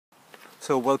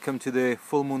So welcome to the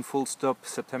Full Moon Full Stop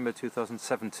September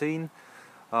 2017.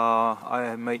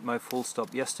 I made my full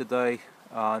stop yesterday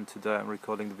and today I'm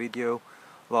recording the video.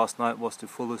 Last night was the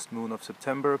fullest moon of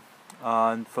September,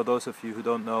 and for those of you who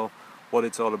don't know what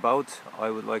it's all about,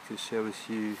 I would like to share with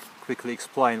you, quickly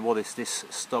explain what is this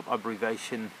stop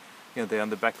abbreviation, you know, there in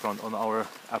the background on our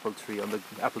apple tree, on the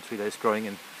apple tree that is growing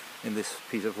in this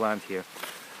piece of land here.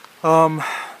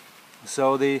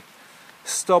 So the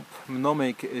stop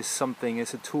mnemonic is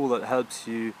a tool that helps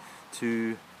you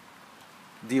to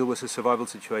deal with a survival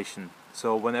situation.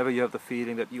 So whenever you have the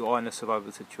feeling that you are in a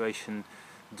survival situation,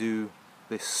 do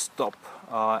this stop.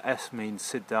 S means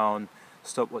sit down,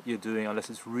 stop what you're doing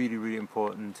unless it's really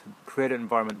important. Create an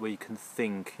environment where you can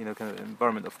think, you know, kind of an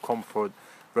environment of comfort,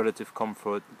 relative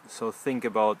comfort. So think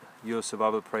about your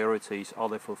survival priorities. Are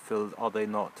they fulfilled? Are they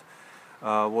not?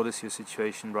 What is your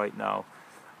situation right now?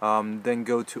 Then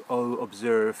go to O,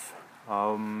 observe,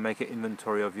 make an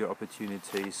inventory of your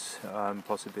opportunities,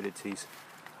 possibilities,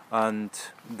 and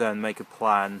then make a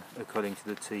plan according to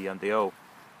the T and the O.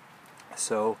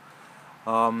 So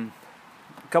a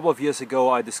couple of years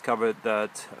ago I discovered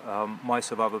that my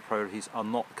survival priorities are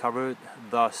not covered,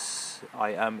 thus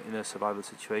I am in a survival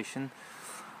situation,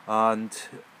 and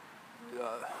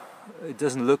it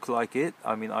doesn't look like it.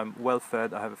 I mean, I'm well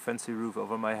fed, I have a fancy roof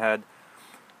over my head,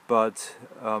 but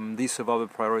these survival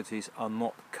priorities are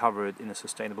not covered in a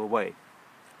sustainable way.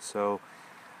 So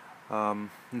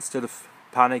instead of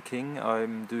panicking,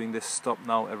 I'm doing this stop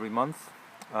now every month,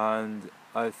 and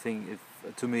I think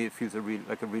to me it feels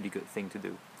like a really good thing to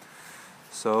do.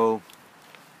 So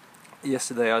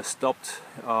yesterday I stopped,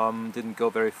 didn't go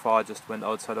very far, just went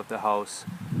outside of the house,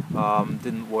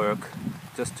 didn't work,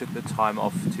 just took the time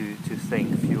off to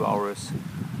think, a few hours.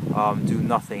 Do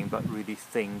nothing but really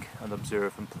think and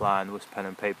observe and plan with pen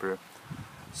and paper.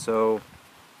 So,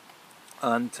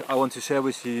 and I want to share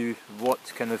with you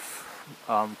what kind of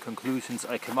conclusions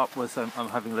I came up with. I'm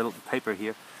having a little paper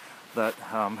here that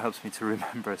helps me to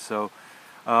remember. So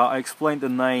I explained the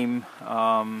name,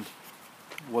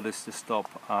 what is the stop,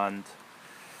 and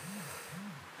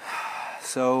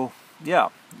so yeah,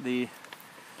 the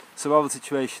survival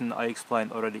situation I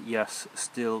explained already. Yes,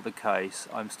 still the case.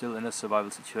 I'm still in a survival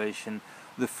situation.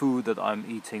 The food that I'm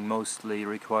eating mostly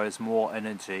requires more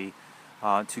energy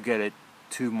to get it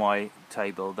to my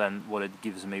table than what it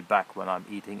gives me back when I'm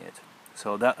eating it.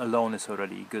 So that alone is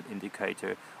already a good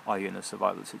indicator, are you in a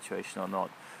survival situation or not.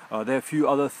 There are a few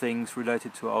other things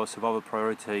related to our survival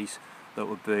priorities that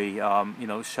would be you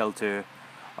know, shelter,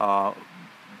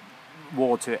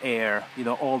 water, air, you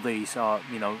know, all these are,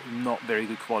 you know, not very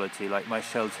good quality. Like my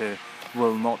shelter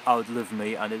will not outlive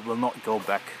me, and it will not go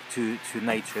back to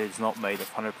nature. It's not made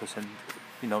of 100%,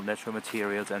 you know, natural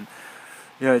materials, and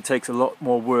you know, it takes a lot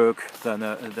more work than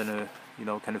a you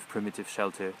know, kind of primitive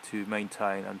shelter to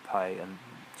maintain and pay, and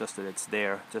just that it's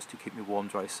there just to keep me warm,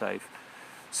 dry, safe.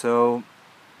 So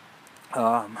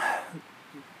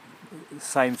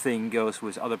same thing goes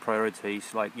with other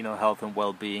priorities, like, you know, health and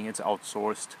well-being. It's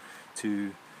outsourced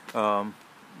to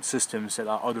systems that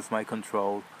are out of my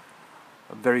control,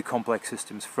 very complex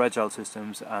systems, fragile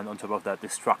systems, and on top of that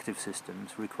destructive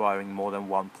systems requiring more than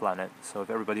one planet. So if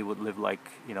everybody would live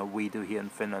like, you know, we do here in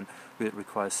Finland, we would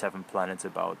require 7 planets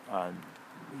about, and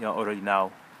you know, already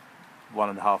now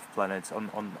 1.5 planets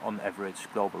on average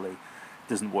globally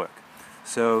doesn't work.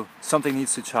 So something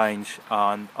needs to change,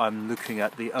 and I'm looking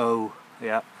at the O.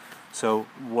 Yeah, so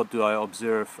what do I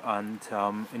observe? And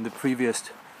in the previous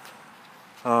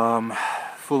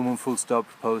Full Moon Full Stop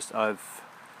post, I've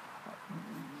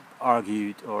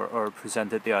argued or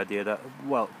presented the idea that,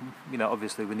 well, you know,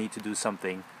 obviously we need to do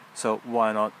something, so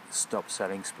why not stop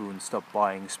selling spoons, stop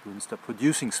buying spoons, stop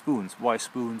producing spoons? Why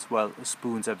spoons? Well,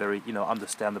 spoons are very, you know,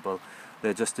 understandable.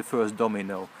 They're just the first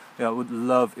domino. You know, I would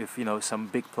love if, you know, some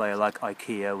big player like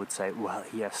IKEA would say, well,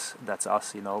 yes, that's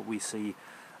us, you know, we see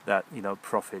that, you know,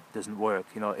 profit doesn't work,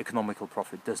 you know, economical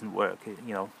profit doesn't work,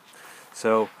 you know.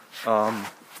 So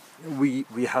we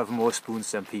have more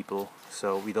spoons than people,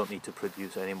 so we don't need to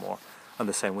produce anymore, and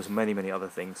the same with many other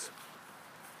things.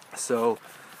 So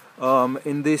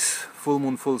in this Full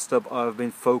Moon Full Stop I've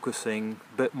been focusing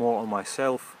a bit more on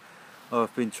myself.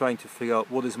 I've been trying to figure out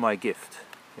what is my gift,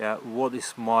 yeah, what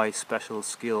is my special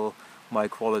skill, my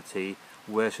quality,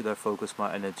 where should I focus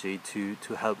my energy to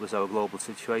help with our global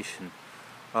situation.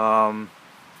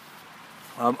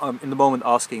 I'm in the moment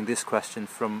asking this question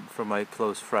from my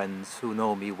close friends who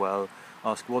know me well.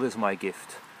 Ask, what is my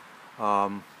gift,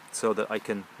 so that I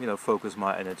can, you know, focus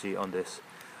my energy on this.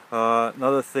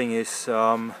 Another thing is,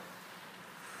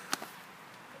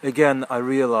 again, I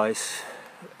realize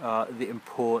the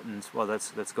importance, well,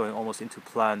 that's going almost into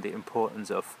plan, the importance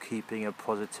of keeping a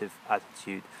positive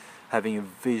attitude, having a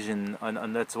vision,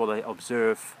 and that's what I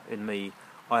observe in me.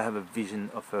 I have a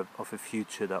vision of a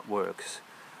future that works.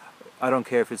 I don't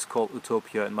care if it's called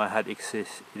utopia. In my head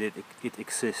exists, it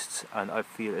exists, and I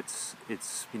feel it's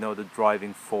the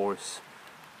driving force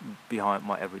behind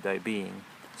my everyday being.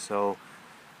 So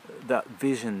that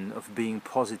vision of being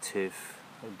positive,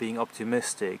 of being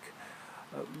optimistic,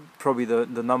 probably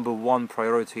the number one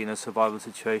priority in a survival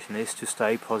situation is to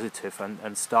stay positive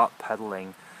and start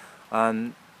paddling,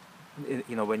 and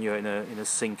when you're in a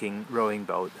sinking rowing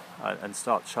boat, and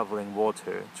start shoveling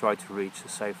water, try to reach a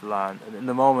safe land. And in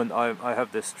the moment I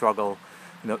have this struggle,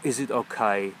 is it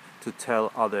okay to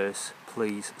tell others,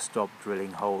 please stop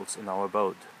drilling holes in our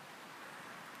boat?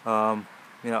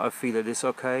 I feel it is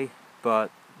okay, but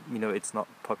it's not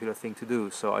a popular thing to do,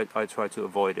 so I try to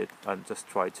avoid it and just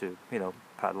try to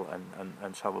paddle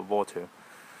and shovel water.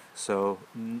 So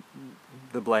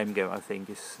the blame game, I think,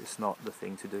 is not the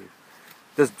thing to do.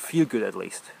 Doesn't feel good, at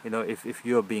least, if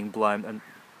you're being blamed, and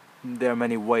there are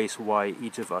many ways why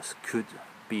each of us could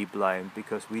be blamed,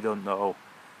 because we don't know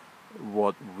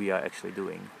what we are actually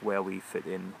doing, where we fit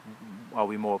in. Are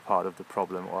we more part of the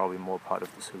problem, or are we more part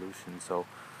of the solution? So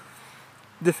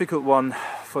difficult one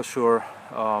for sure.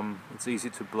 It's easy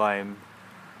to blame.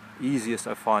 Easiest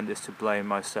I find is to blame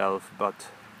myself, but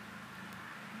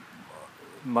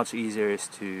much easier is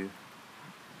to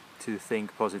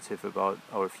think positive about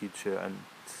our future and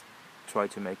try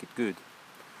to make it good.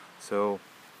 So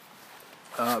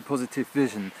positive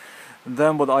vision. And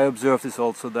then what I observed is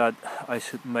also that I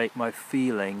should make my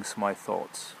feelings my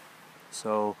thoughts.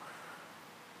 So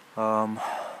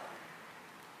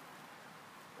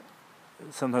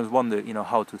sometimes wonder,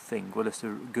 how to think. What is the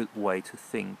good way to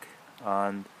think?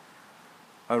 And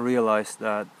I realized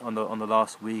that on the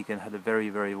last weekend, had a very,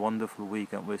 very wonderful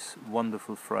weekend with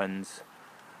wonderful friends,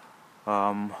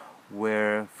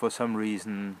 where for some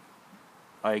reason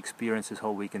I experienced this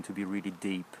whole weekend to be really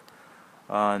deep.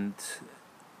 And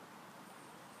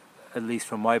at least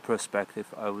from my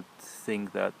perspective, I would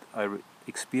think that I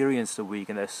experienced the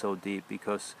weekend as so deep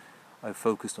because I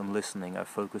focused on listening, I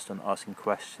focused on asking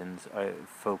questions, I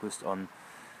focused on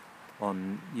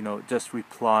just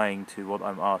replying to what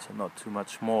I'm asked and not too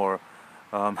much more.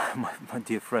 My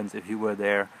dear friends, if you were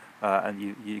there and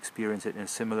you experienced it in a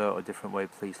similar or different way,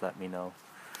 please let me know.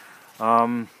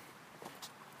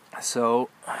 So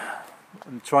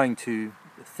I'm trying to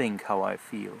think how I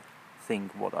feel,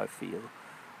 think what I feel,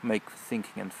 make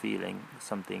thinking and feeling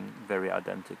something very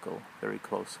identical, very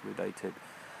close related.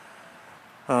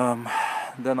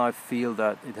 Then I feel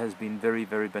that it has been very,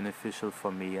 very beneficial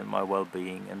for me and my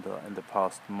well-being in the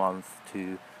past month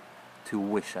to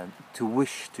wish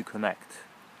to connect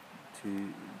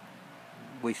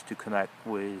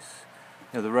with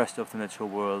the rest of the natural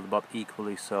world, but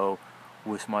equally so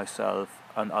with myself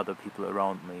and other people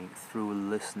around me, through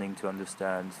listening to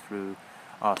understand, through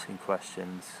asking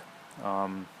questions.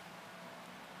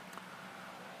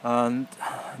 And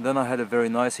then I had a very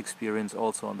nice experience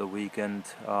also on the weekend,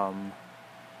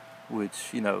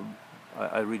 which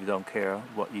I really don't care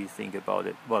what you think about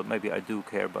it. Well, maybe I do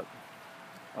care, but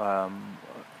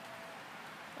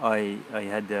I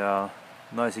had a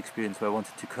nice experience where I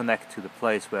wanted to connect to the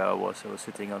place where I was. I was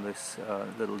sitting on this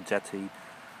little jetty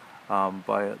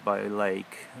by a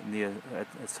lake near at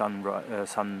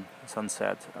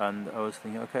sunset, and I was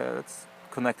thinking, okay, let's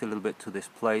connect a little bit to this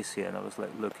place here. And I was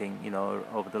like looking,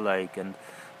 over the lake, and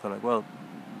thought like, well,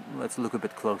 let's look a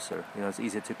bit closer. It's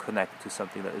easier to connect to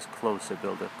something that is closer,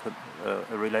 build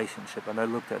a relationship. And I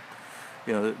looked at,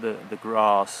 the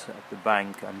grass at the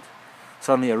bank, and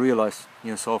suddenly I realized,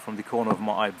 saw from the corner of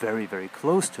my eye, very, very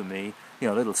close to me,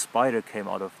 a little spider came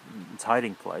out of its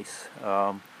hiding place.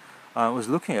 It was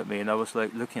looking at me, and I was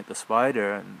like looking at the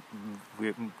spider, and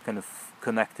we kind of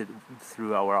connected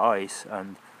through our eyes.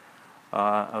 And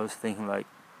I was thinking like,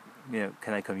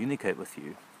 can I communicate with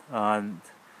you? And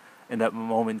in that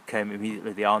moment came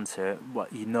immediately the answer, well,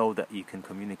 that you can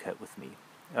communicate with me.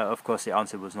 Of course, the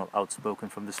answer was not outspoken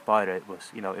from the spider, it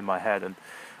was, in my head. And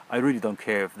I really don't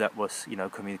care if that was,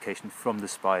 communication from the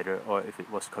spider, or if it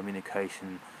was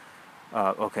communication,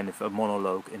 or kind of a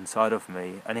monologue inside of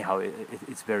me. Anyhow,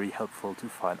 it's very helpful to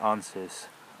find answers.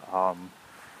 And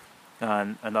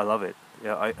I love it.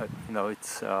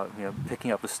 It's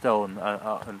picking up a stone,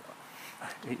 and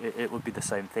it would be the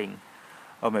same thing,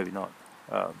 or maybe not.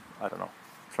 I don't know.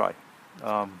 Try.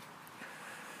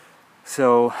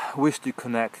 So wish to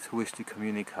connect, wish to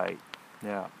communicate.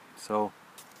 Yeah. So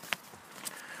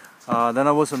then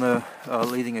I was on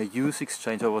leading a youth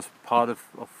exchange. I was part of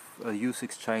a youth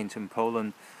exchange in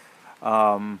Poland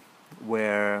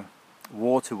where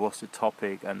water was the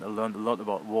topic, and I learned a lot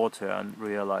about water and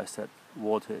realized that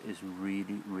water is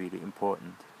really, really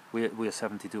important. We are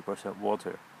 72%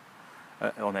 water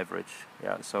on average,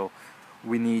 yeah. So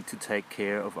we need to take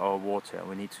care of our water.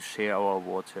 We need to share our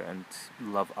water and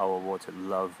love our water.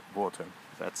 Love water.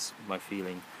 That's my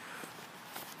feeling.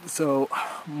 So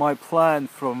my plan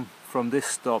from this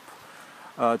stop,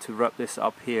 to wrap this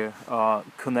up here,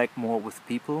 connect more with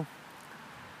people,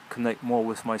 connect more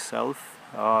with myself,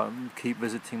 keep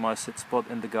visiting my sit spot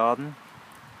in the garden,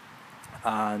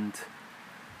 and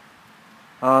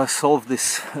solve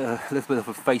this little bit of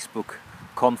a Facebook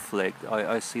conflict.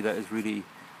 I see that as really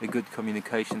a good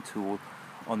communication tool.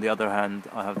 On the other hand,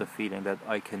 I have the feeling that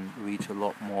I can reach a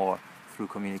lot more through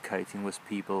communicating with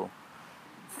people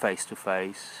face to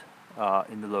face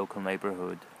in the local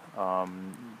neighborhood,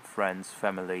 friends,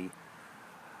 family.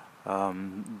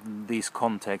 These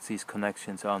contacts, these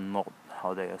connections are not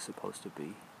how they are supposed to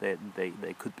be.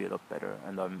 They could be a lot better,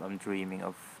 and I'm dreaming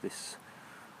of this,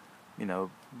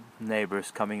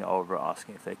 neighbors coming over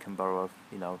asking if they can borrow,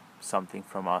 something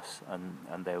from us,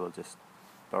 and they will just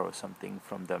borrow something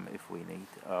from them if we need,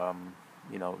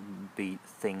 be it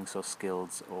things or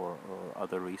skills or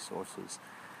other resources.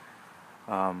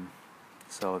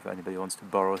 So if anybody wants to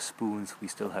borrow spoons, we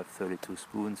still have 32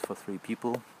 spoons for 3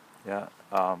 people. Yeah,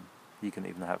 you can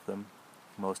even have them,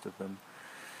 most of them.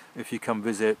 If you come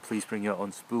visit, please bring your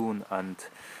own spoon. And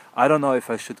I don't know if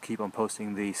I should keep on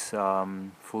posting these full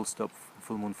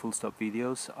moon full stop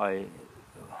videos. I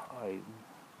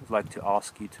would like to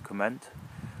ask you to comment.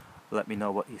 Let me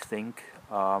know what you think,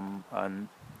 and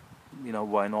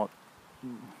why not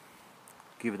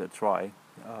give it a try.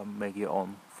 Make your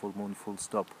own full moon full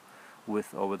stop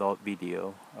with or without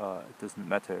video. It doesn't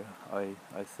matter. I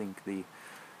think the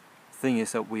thing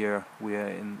is that we are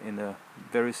in a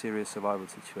very serious survival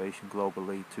situation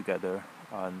globally together,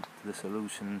 and the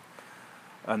solution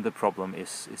and the problem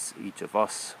is each of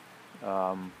us.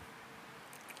 But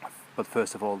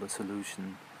first of all, the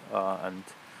solution, and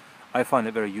I find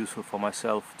it very useful for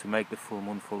myself to make the full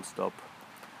moon full stop.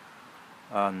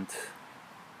 And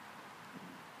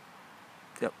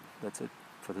yep, that's it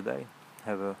for today.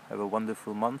 Have a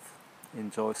wonderful month.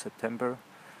 Enjoy September.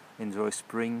 Enjoy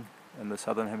spring in the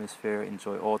southern hemisphere.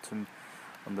 Enjoy autumn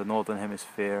on the northern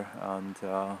hemisphere, and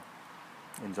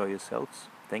enjoy yourselves.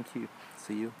 Thank you.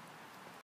 See you.